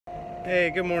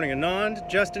Hey, good morning, Anand.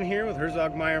 Justin here with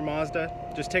Meyer Mazda.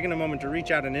 Just taking a moment to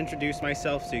reach out and introduce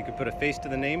myself so you could put a face to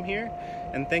the name here.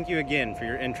 And thank you again for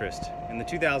your interest in the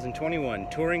 2021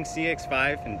 Touring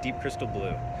CX-5 in deep crystal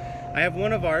blue. I have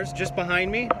one of ours just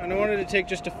behind me, and I wanted to take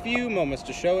just a few moments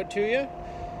to show it to you.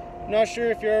 I'm not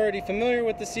sure if you're already familiar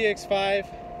with the CX-5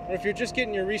 or if you're just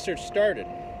getting your research started.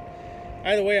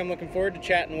 Either way, I'm looking forward to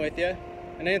chatting with you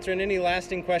and answering any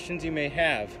lasting questions you may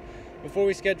have before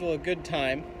we schedule a good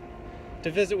time to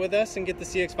visit with us and get the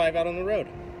CX-5 out on the road.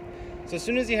 So as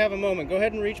soon as you have a moment, go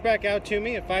ahead and reach back out to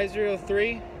me at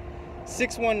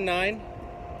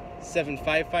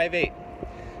 503-619-7558. I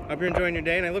hope you're enjoying your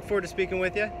day, and I look forward to speaking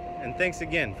with you, and thanks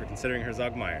again for considering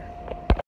Meyer.